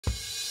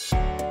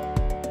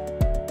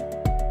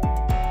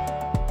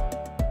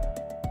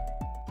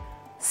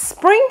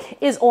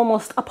is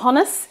almost upon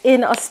us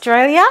in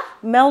Australia,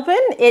 Melbourne.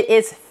 It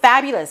is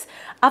fabulous.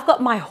 I've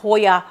got my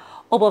Hoya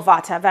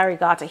obovata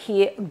variegata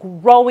here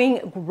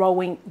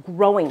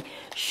growing.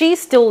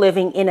 She's still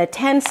living in a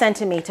 10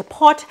 centimeter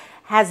pot,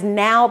 has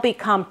now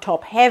become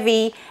top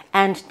heavy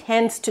and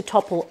tends to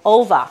topple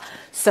over.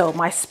 So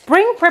my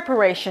spring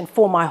preparation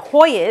for my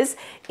Hoyas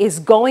is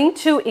going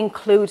to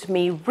include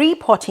me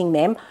repotting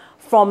them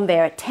from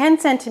their 10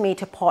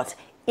 centimeter pot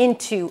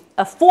into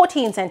a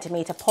 14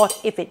 centimeter pot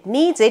if it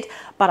needs it,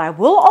 but I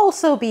will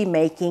also be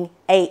making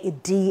a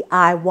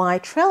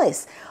DIY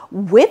trellis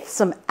with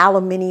some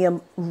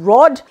aluminium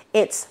rod.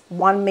 It's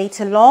 1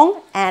 meter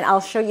long and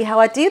I'll show you how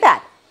I do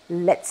that.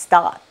 Let's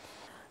start.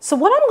 So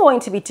what I'm going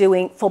to be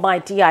doing for my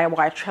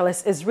DIY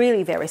trellis is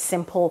really very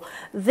simple.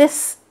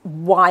 This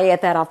wire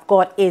that I've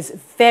got is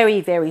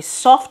very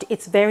soft.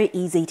 It's very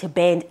easy to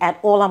bend, and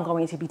all I'm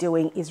going to be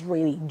doing is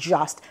really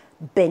just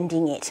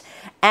bending it.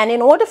 And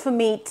in order for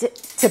me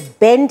to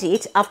bend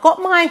it, I've got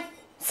my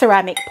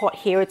ceramic pot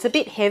here. It's a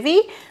bit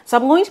heavy, so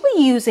I'm going to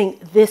be using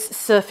this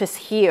surface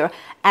here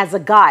as a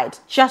guide,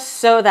 just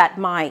so that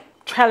my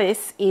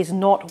trellis is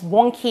not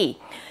wonky.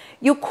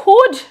 You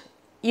could,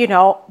 you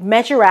know,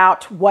 measure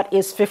out what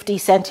is 50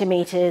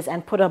 centimeters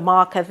and put a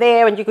marker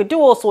there, and you could do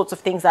all sorts of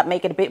things that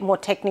make it a bit more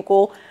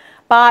technical,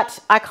 but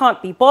I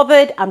can't be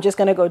bothered. I'm just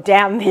going to go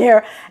down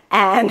there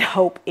and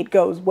hope it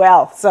goes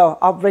well. So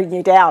I'll bring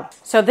you down.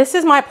 So this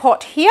is my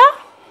pot here.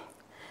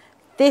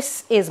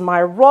 This is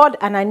my rod,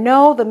 and I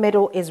know the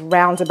middle is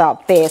round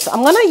about there. So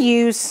I'm going to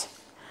use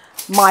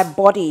my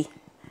body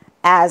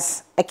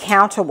as a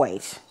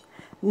counterweight.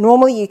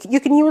 Normally you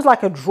can use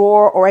like a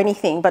drawer or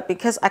anything, but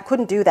because I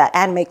couldn't do that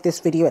and make this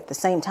video at the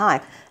same time,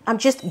 I'm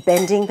just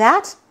bending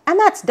that and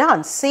that's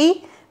done.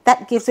 See,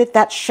 that gives it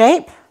that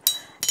shape,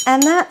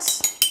 and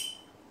that's,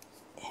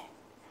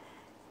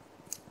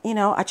 you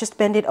know, I just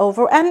bend it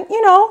over and,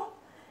 you know,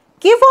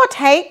 give or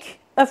take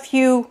a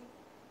few,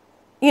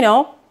 you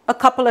know, a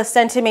couple of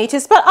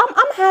centimeters, but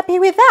I'm happy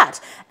with that.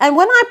 And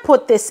when I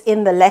put this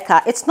in the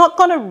lacquer, it's not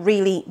going to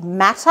really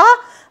matter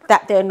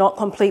that they're not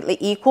completely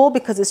equal,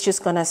 because it's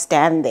just going to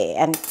stand there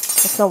and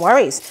it's no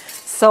worries.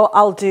 So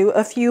I'll do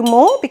a few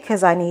more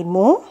because I need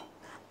more.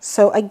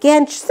 So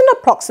again, just an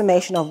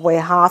approximation of where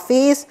half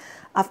is.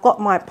 I've got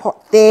my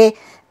pot there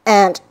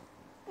and,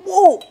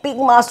 whoa, big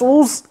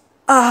muscles.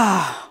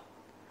 There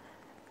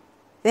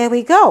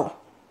we go.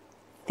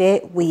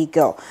 There we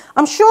go.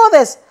 I'm sure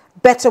there's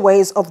better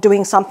ways of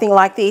doing something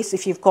like this.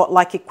 If you've got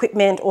like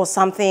equipment or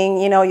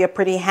something, you know, you're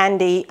pretty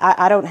handy.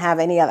 I don't have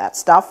any of that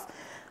stuff.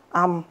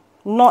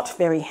 Not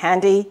very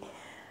handy.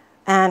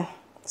 And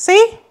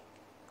see,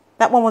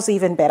 that one was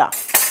even better.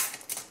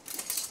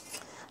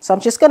 So I'm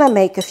just going to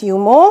make a few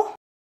more.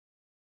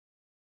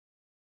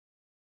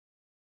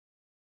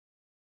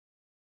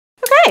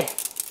 Okay,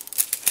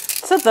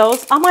 so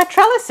those are my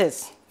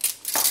trellises.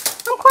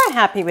 I'm quite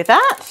happy with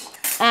that.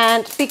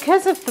 And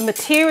because of the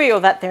material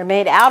that they're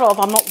made out of,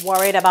 I'm not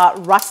worried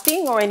about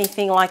rusting or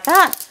anything like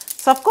that.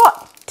 So I've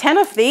got 10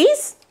 of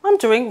these. I'm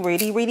doing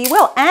really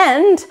well.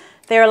 And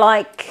they're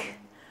like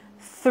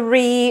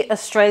 $3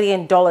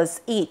 Australian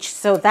each.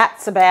 So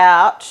that's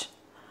about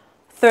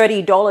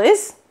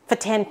 $30 for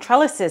 10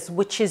 trellises,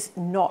 which is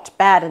not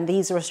bad. And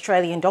these are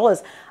Australian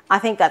dollars. I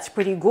think that's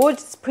pretty good.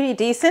 It's pretty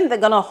decent. They're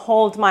going to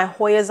hold my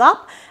Hoyas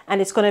up and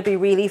it's going to be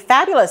really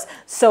fabulous.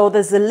 So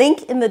there's a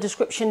link in the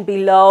description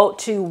below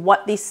to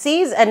what this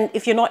is. And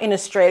if you're not in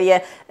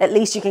Australia, at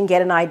least you can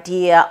get an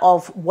idea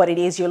of what it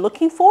is you're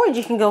looking for, and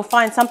you can go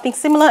find something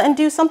similar and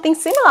do something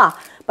similar.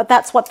 But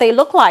that's what they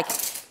look like.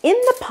 In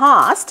the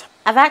past,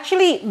 I've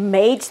actually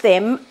made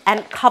them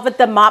and covered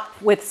them up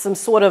with some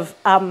sort of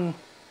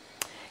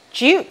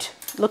jute.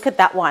 Look at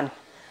that one.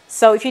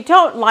 So if you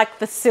don't like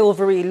the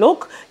silvery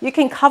look, you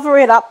can cover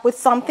it up with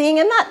something,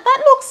 and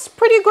that looks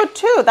pretty good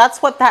too.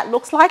 That's what that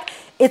looks like.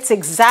 It's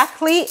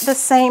exactly the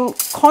same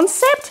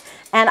concept,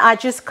 and I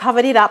just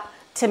covered it up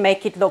to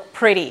make it look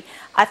pretty.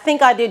 I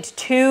think I did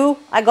 2.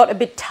 I got a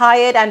bit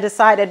tired and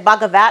decided,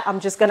 bugger that,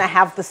 I'm just gonna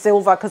have the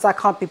silver because I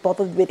can't be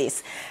bothered with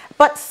this.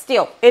 But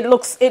still, it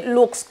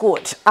looks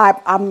good.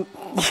 I'm,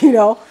 you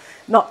know,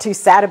 not too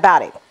sad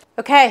about it.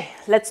 Okay,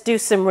 let's do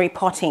some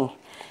repotting.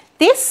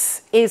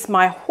 This is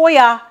my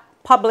Hoya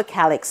Public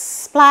Calyx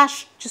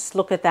Splash. Just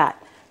look at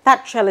that.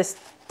 That trellis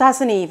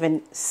doesn't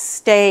even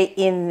stay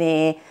in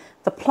there.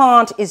 The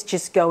plant is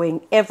just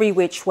going every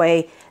which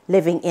way,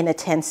 living in a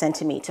 10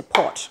 centimeter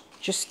pot.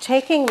 Just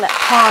taking that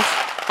plant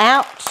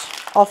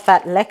out of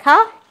that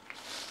lacquer.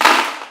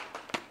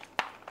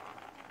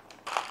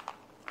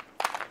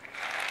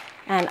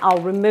 And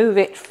I'll remove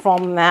it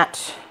from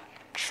that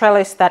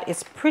trellis that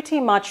is pretty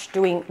much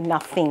doing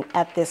nothing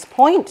at this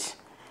point.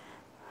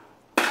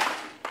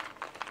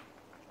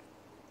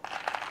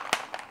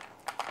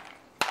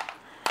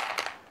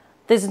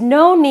 There's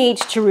no need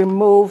to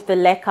remove the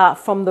lacquer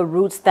from the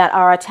roots that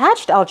are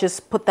attached. I'll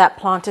just put that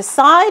plant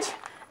aside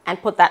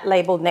and put that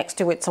label next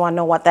to it so I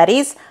know what that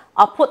is.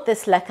 I'll put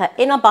this lacquer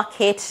in a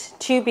bucket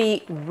to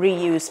be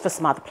reused for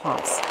some other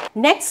plants.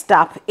 Next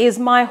up is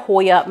my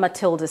Hoya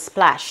Matilda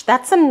Splash.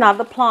 That's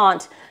another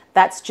plant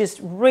that's just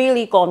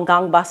really gone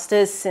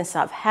gangbusters since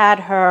I've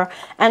had her.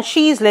 And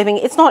she's living,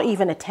 it's not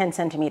even a 10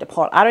 centimeter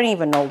pot. I don't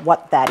even know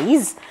what that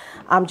is.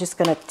 I'm just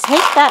gonna take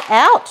that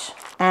out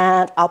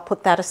and I'll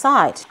put that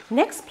aside.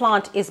 Next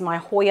plant is my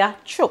Hoya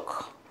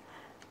Chook.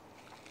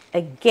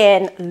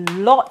 Again,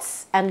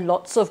 lots and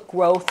lots of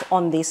growth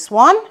on this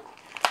one.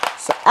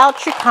 So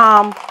out you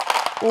come.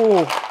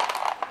 Ooh,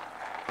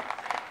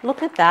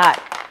 look at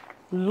that.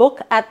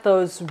 Look at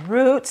those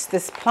roots.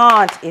 This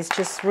plant is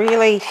just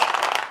really,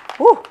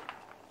 ooh.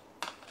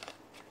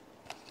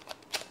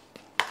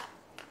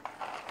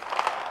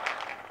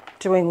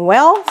 Doing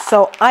well.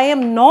 So I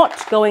am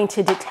not going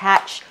to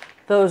detach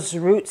those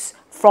roots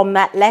from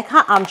that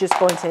leca. I'm just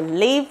going to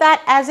leave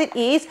that as it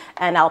is,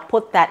 and I'll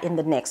put that in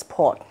the next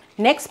pot.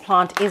 Next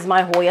plant is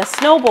my Hoya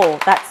Snowball.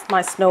 That's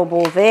my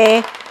snowball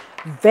there.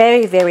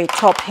 Very, very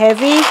top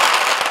heavy.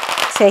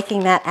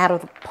 Taking that out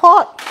of the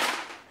pot.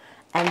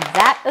 And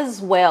that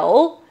as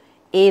well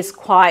is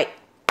quite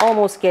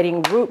almost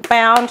getting root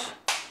bound.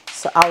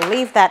 So I'll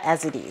leave that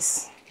as it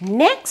is.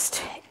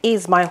 Next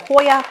is my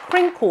Hoya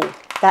Crinkle.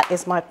 That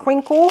is my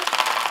crinkle.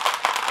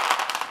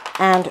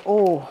 And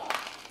oh,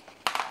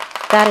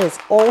 that is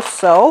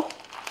also,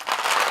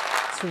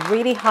 it's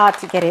really hard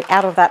to get it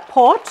out of that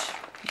pot.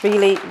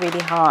 Really, really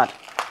hard.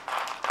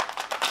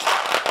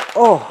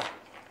 Oh,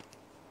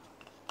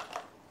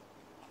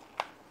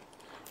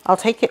 I'll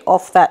take it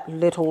off that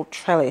little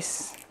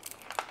trellis.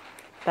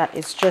 That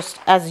is just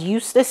as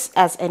useless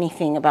as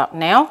anything about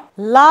now.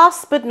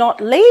 Last but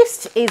not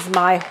least is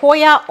my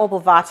Hoya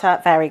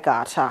obovata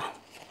variegata.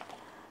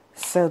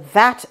 So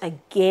that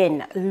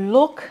again,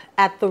 look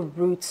at the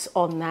roots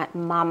on that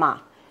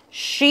mama.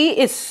 She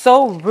is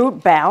so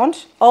root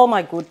bound. Oh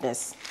my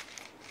goodness.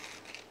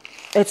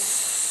 It's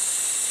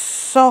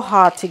so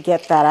hard to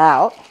get that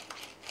out.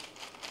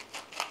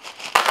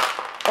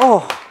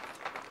 Oh,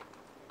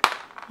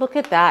 look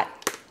at that.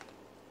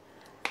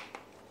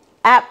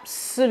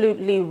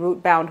 Absolutely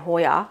root bound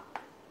Hoya.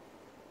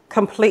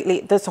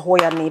 Completely, this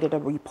Hoya needed a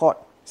repot.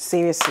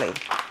 Seriously.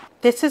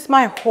 This is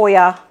my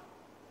Hoya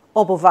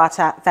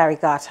obovata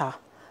variegata.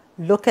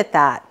 Look at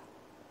that.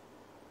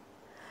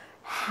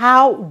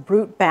 How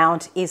root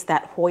bound is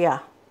that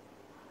Hoya?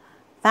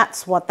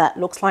 That's what that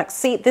looks like.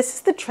 See, this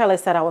is the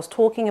trellis that I was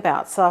talking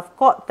about. So I've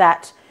got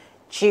that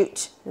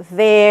jute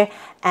there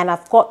and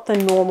I've got the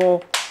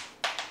normal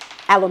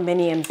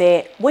aluminium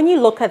there. When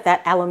you look at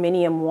that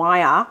aluminium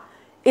wire,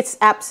 it's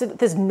absolute,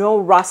 there's no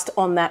rust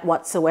on that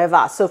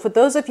whatsoever. So for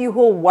those of you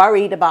who are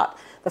worried about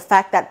the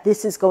fact that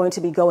this is going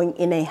to be going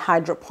in a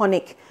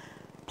hydroponic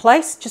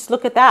place, just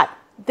look at that.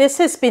 This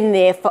has been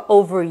there for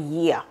over a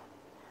year.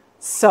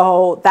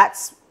 So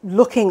that's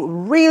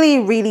looking really,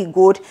 really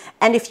good.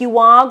 And if you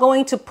are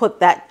going to put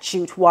that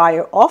jute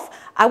wire off,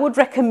 I would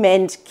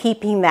recommend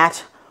keeping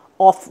that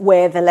off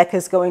where the leca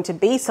is going to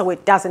be so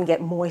it doesn't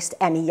get moist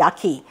and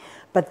yucky.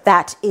 But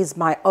that is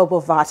my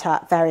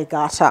obovata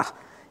variegata.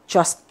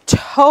 Just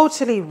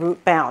totally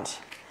root bound.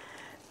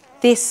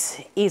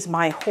 This is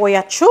my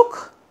Hoya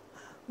Chook,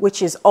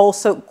 which is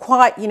also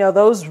quite, you know,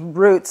 those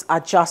roots are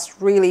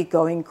just really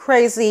going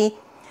crazy.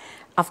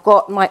 I've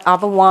got my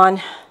other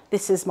one.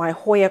 This is my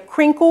Hoya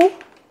Crinkle,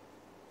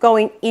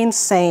 going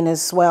insane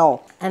as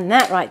well. And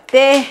that right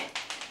there,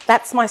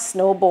 that's my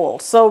snowball.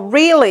 So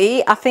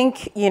really, I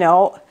think, you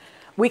know,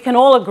 we can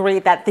all agree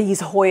that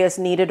these Hoyas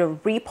needed a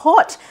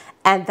repot,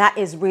 and that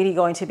is really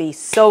going to be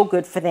so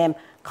good for them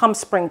come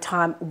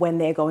springtime when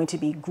they're going to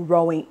be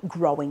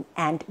growing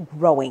and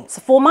growing.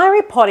 So for my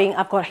repotting,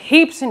 I've got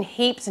heaps and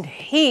heaps and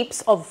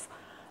heaps of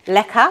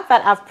leca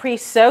that I've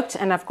pre-soaked,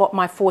 and I've got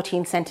my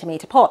 14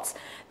 centimeter pots.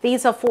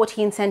 These are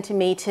 14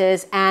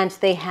 centimeters and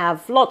they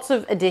have lots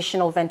of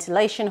additional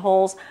ventilation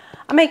holes.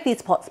 I make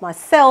these pots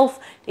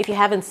myself. If you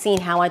haven't seen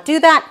how I do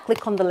that,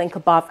 click on the link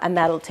above and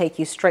that'll take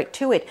you straight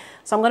to it.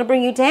 So I'm going to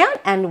bring you down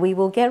and we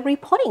will get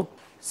repotting.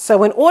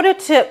 So in order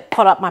to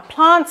pot up my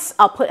plants,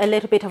 I'll put a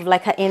little bit of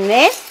leca in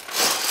there.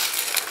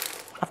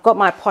 I've got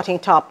my potting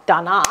top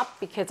done up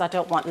because I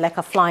don't want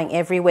leca flying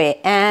everywhere.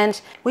 And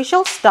we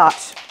shall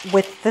start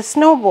with the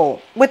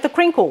snowball, with the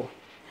crinkle.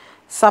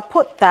 So I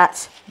put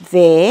that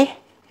there.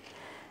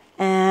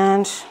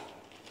 And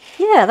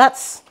yeah,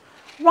 that's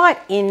right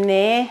in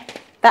there.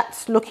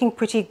 That's looking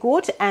pretty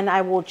good. And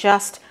I will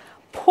just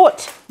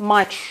put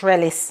my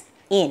trellis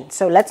in.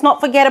 So let's not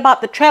forget about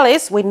the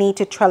trellis. We need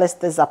to trellis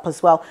this up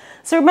as well.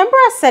 So remember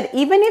I said,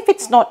 even if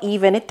it's not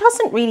even, it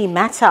doesn't really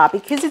matter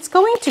because it's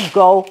going to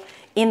go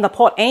in the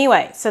pot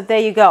anyway. So there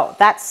you go.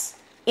 That's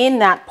in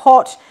that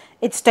pot.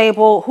 It's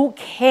stable. Who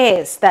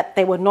cares that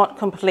they were not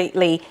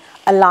completely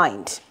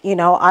aligned? You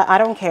know, I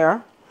don't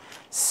care.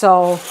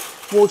 So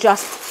we'll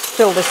just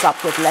fill this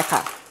up with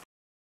leca.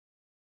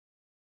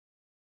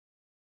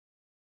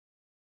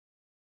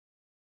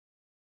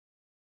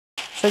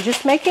 So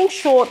just making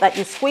sure that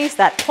you squeeze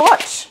that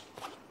pot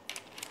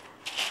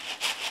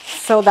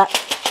so that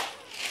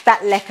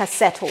that leca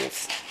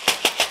settles.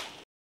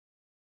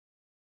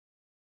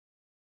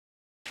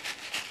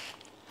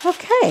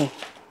 Okay,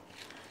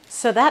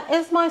 so that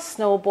is my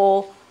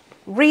snowball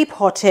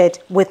repotted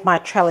with my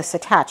trellis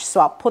attached. So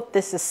I'll put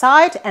this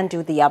aside and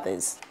do the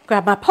others.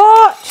 Grab my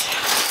pot.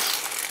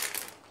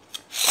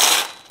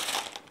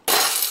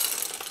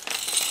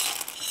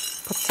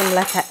 Put some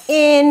leca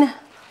in.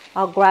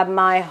 I'll grab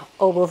my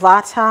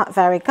obovata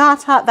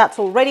variegata. That's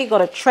already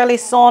got a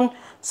trellis on,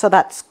 so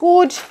that's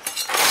good.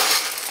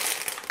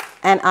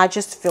 And I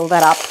just fill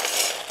that up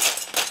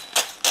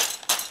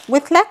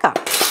with leca.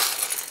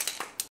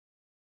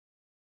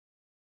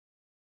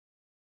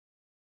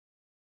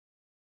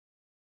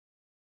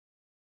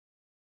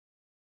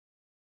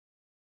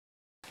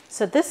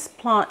 So this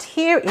plant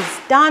here is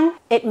done.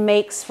 It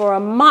makes for a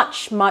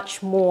much,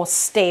 much more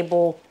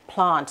stable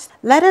plant.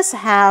 Let us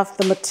have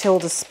the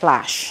Matilda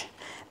Splash.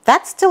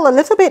 That's still a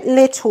little bit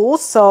little,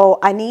 so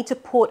I need to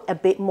put a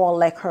bit more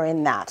leca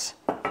in that.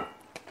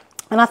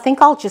 And I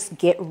think I'll just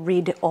get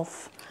rid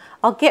of,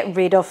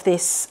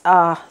 this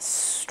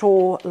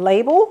straw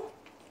label,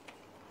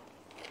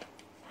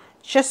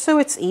 just so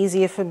it's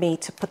easier for me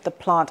to put the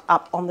plant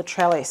up on the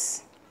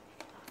trellis.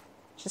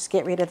 Just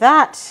get rid of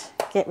that,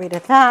 get rid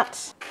of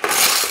that.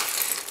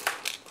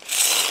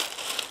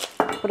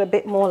 Put a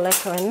bit more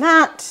leca in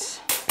that.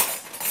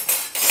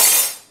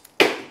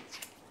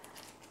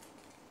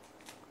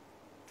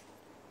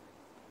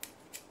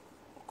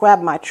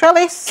 Grab my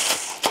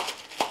trellis.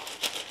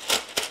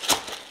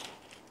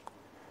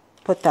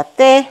 Put that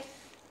there.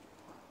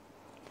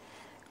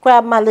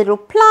 Grab my little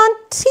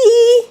planty.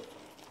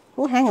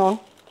 Oh, hang on.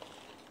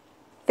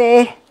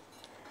 There.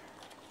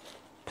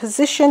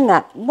 Position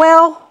that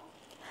well.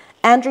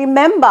 And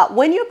remember,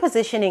 when you're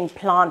positioning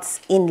plants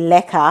in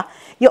leca,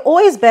 you're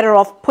always better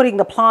off putting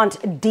the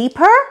plant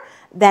deeper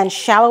than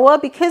shallower,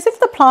 because if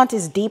the plant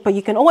is deeper,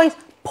 you can always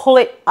pull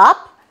it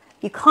up.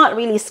 You can't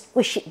really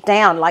squish it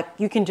down like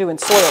you can do in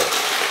soil.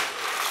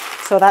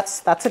 So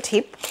that's a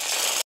tip.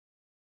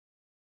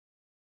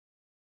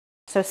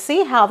 So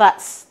see how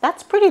that's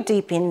pretty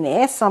deep in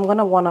there. So I'm going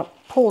to want to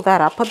pull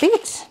that up a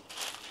bit.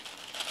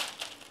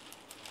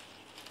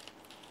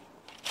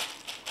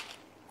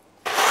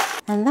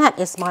 And that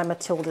is my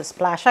Matilda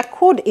Splash. I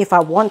could, if I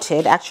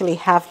wanted, actually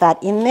have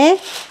that in there,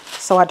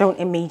 so I don't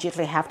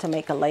immediately have to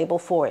make a label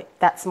for it.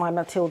 That's my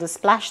Matilda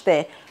Splash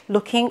there,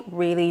 looking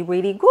really,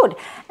 really good.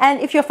 And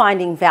if you're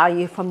finding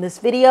value from this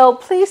video,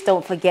 please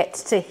don't forget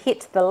to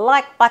hit the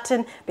like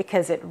button,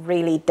 because it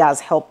really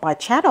does help my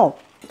channel.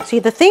 See,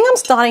 the thing I'm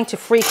starting to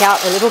freak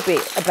out a little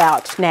bit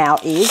about now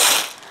is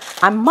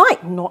I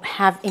might not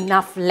have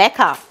enough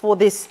leca for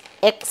this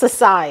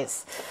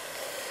exercise.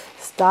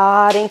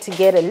 Starting to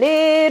get a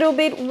little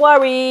bit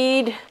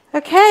worried.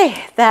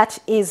 Okay, that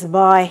is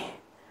my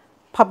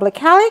public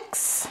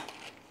calyx.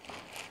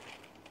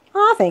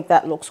 I think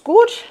that looks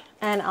good,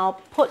 and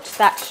I'll put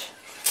that,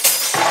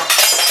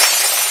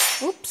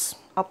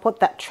 I'll put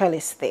that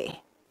trellis there.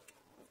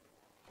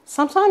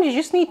 Sometimes you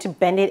just need to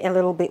bend it a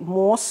little bit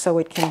more so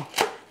it can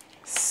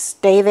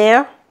stay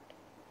there,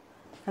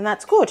 and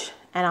that's good.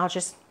 And I'll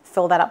just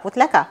fill that up with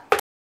leca.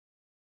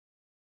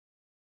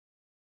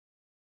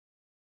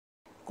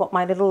 Got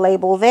my little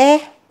label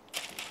there.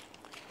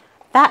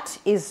 That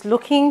is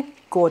looking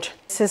good.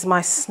 This is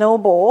my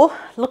snowball.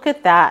 Look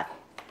at that.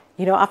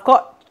 You know, I've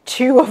got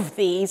 2 of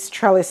these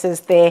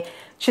trellises there,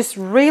 just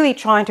really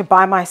trying to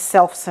buy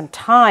myself some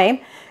time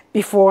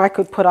before I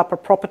could put up a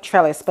proper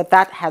trellis, but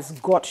that has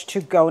got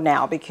to go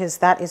now, because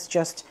that is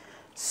just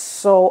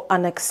so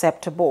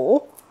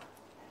unacceptable.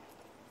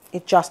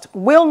 It just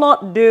will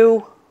not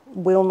do,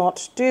 will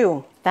not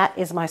do. That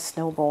is my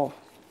snowball.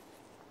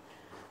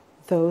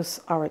 Those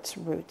are its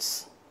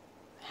roots.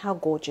 How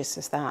gorgeous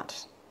is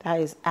that?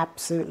 That is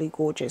absolutely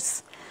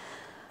gorgeous.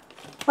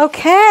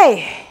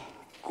 Okay,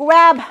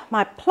 grab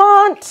my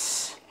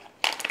plant,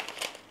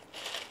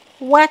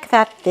 whack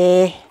that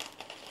there,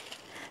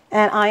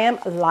 and I am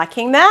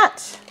liking that,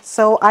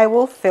 so I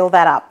will fill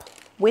that up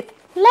with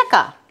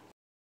leca.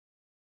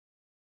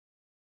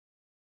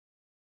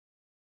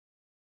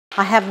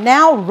 I have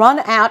now run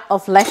out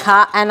of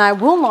leca, and I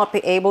will not be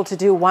able to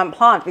do one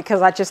plant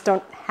because I just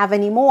don't have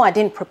any more. I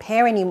didn't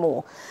prepare any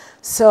more.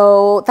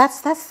 So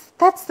that's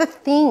the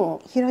thing.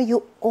 You know,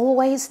 you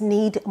always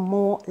need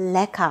more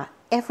leca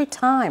every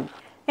time.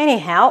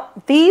 Anyhow,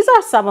 these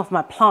are some of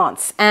my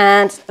plants,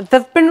 and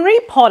they've been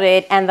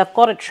repotted and they've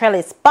got a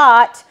trellis,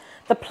 but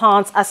the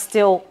plants are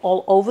still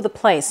all over the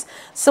place.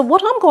 So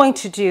what I'm going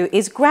to do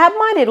is grab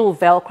my little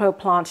Velcro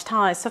plant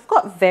ties. So I've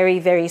got very,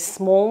 very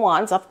small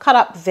ones. I've cut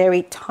up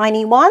very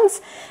tiny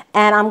ones,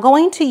 and I'm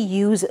going to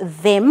use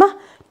them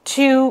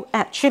to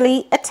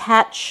actually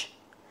attach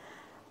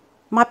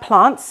my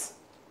plants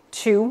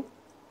to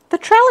the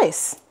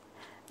trellis.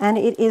 And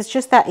it is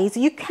just that easy.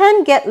 You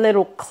can get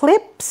little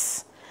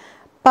clips,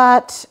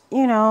 but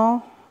you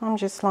know, I'm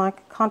just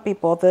like, can't be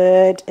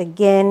bothered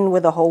again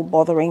with the whole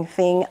bothering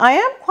thing. I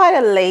am quite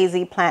a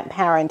lazy plant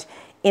parent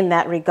in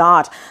that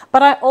regard,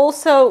 but I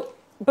also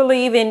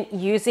believe in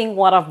using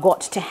what I've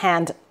got to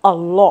hand a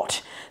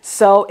lot.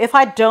 So if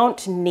I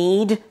don't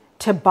need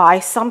to buy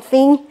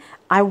something,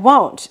 I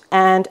won't,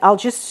 and I'll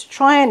just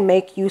try and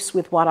make use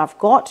with what I've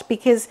got,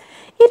 because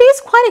it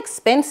is quite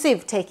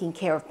expensive taking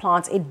care of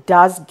plants. It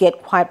does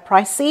get quite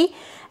pricey,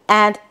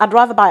 and I'd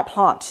rather buy a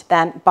plant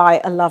than buy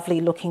a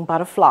lovely looking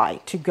butterfly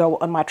to go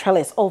on my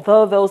trellis.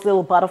 Although those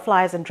little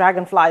butterflies and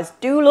dragonflies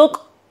do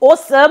look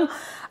awesome,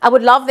 I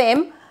would love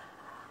them,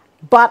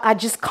 but I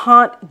just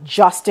can't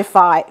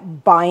justify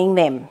buying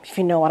them, if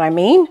you know what I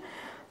mean.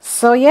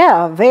 So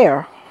yeah,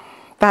 there,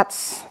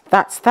 that's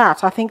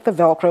that. I think the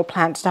Velcro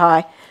plant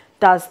die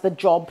does the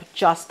job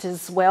just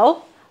as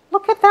well.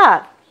 Look at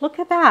that. Look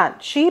at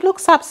that. She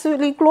looks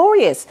absolutely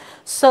glorious.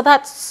 So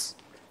that's,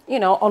 you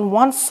know, on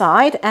one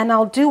side, and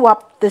I'll do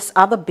up this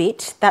other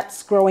bit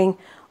that's growing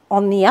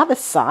on the other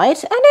side,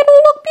 and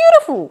it'll look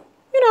beautiful.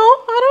 You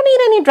know, I don't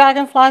need any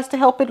dragonflies to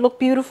help it look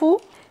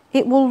beautiful.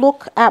 It will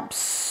look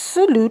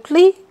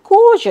absolutely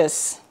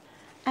gorgeous.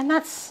 And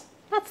that's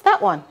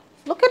that one.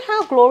 Look at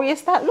how glorious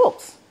that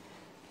looks.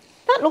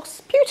 That looks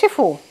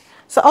beautiful.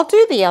 So I'll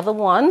do the other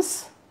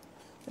ones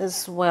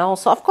as well.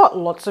 So I've got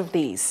lots of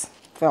these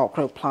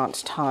Velcro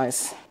plant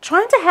ties.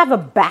 Trying to have a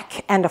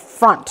back and a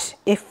front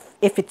if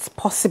it's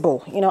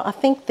possible. You know, I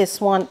think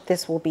this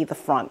will be the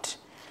front.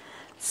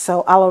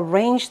 So I'll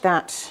arrange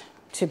that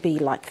to be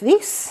like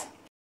this.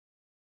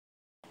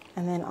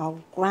 And then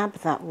I'll grab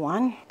that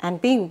one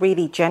and be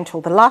really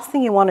gentle. The last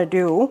thing you want to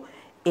do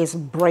is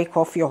break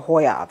off your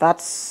Hoya.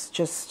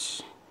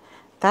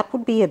 That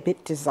would be a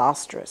bit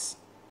disastrous.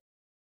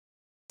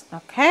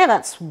 Okay,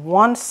 that's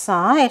one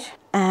side.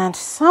 And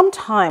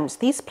sometimes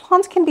these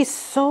plants can be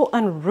so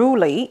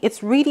unruly,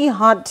 it's really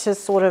hard to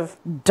sort of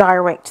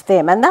direct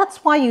them. And that's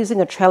why using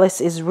a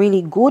trellis is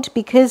really good,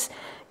 because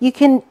you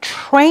can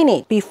train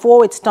it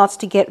before it starts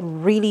to get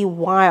really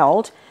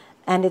wild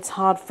and it's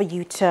hard for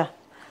you to...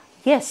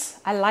 Yes,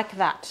 I like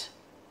that.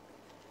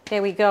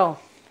 There we go.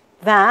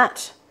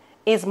 That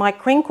is my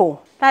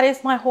crinkle. That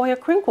is my Hoya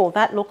crinkle.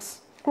 That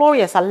looks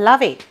glorious. I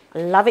love it.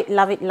 Love it,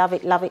 love it, love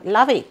it, love it,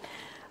 love it.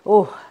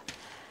 Oh,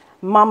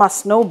 Mama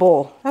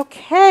Snowball.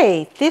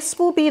 Okay, this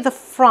will be the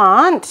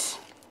front.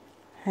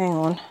 Hang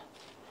on.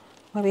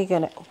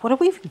 What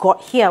have we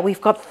got here?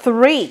 We've got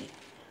three.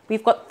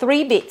 We've got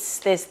three bits.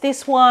 There's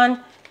this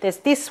one,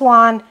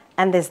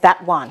 and there's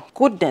that one.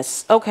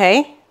 Goodness.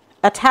 Okay.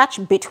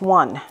 Attach bit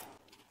 1.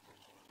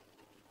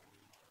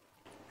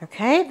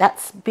 Okay,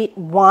 that's bit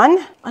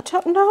 1. I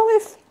don't know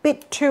if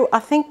bit 2, I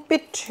think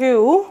bit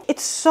 2,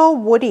 it's so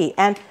woody,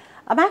 and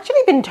I've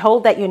actually been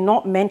told that you're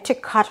not meant to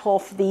cut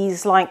off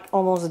these like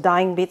almost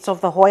dying bits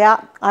of the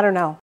Hoya. I don't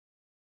know.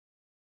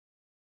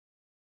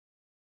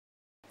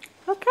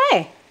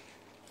 Okay,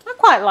 I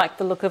quite like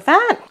the look of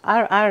that.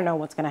 I don't know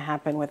what's going to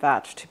happen with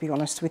that, to be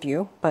honest with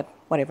you, but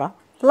whatever.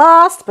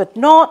 Last but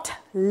not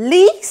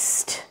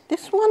least,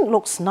 this one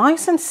looks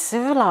nice and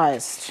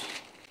civilized.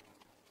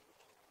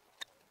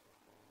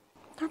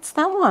 That's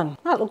that one.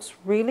 That looks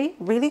really,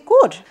 really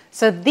good.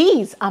 So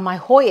these are my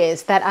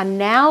Hoyas that are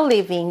now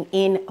living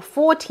in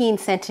 14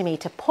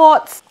 centimeter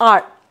pots,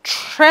 are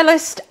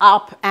trellised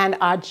up and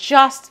are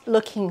just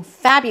looking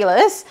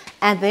fabulous,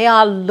 and they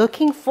are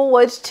looking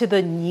forward to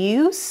the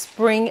new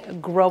spring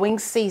growing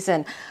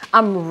season.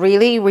 I'm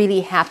really,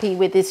 really happy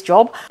with this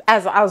job,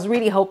 as I was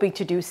really hoping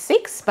to do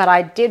 6, but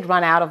I did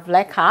run out of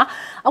leca.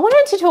 I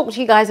wanted to talk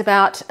to you guys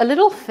about a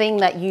little thing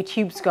that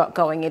YouTube's got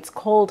going. It's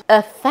called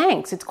a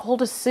thanks. It's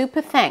called a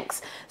super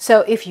thanks.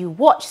 So if you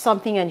watch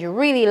something and you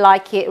really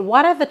like it,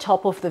 right at the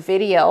top of the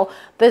video,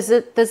 there's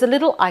a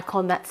little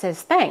icon that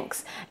says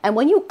thanks. And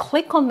when you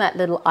click on that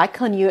little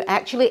icon, you're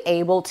actually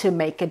able to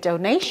make a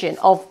donation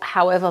of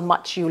however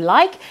much you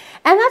like.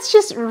 And that's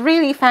just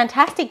really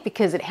fantastic,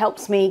 because it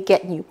helps me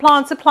get new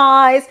plant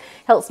supplies,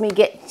 helps me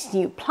get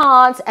new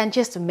plants, and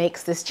just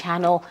makes this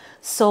channel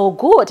so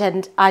good.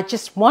 And I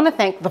just want to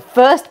thank the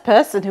first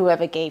person who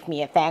ever gave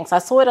me a thanks. I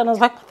saw it and I was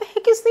like, what the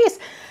heck is this?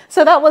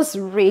 So that was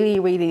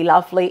really, really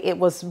lovely. It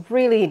was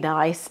really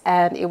nice,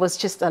 and it was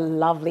just a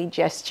lovely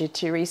gesture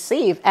to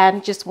receive.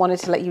 And just wanted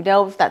to let you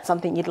know, if that's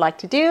something you'd like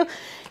to do,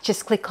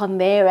 just click on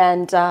there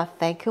and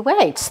thank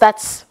away. So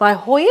that's my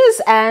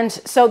Hoyas. And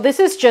so this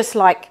is just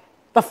like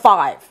the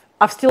 5.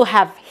 I still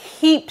have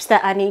heaps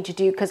that I need to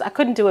do, because I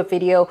couldn't do a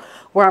video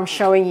where I'm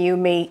showing you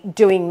me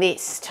doing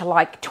this to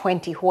like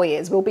 20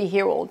 Hoyas. We'll be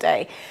here all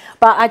day.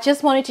 But I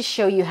just wanted to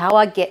show you how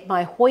I get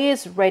my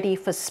Hoyas ready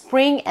for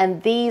spring.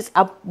 And these,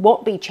 I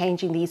won't be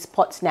changing these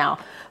pots now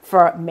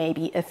for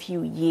maybe a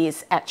few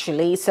years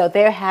actually. So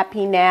they're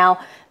happy now.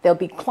 They'll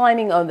be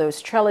climbing on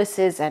those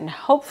trellises, and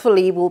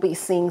hopefully we'll be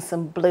seeing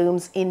some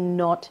blooms in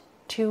not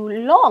too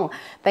long.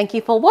 Thank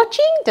you for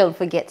watching. Don't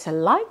forget to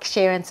like,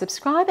 share and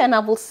subscribe, and I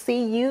will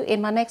see you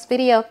in my next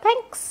video.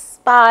 Thanks.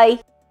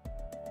 Bye.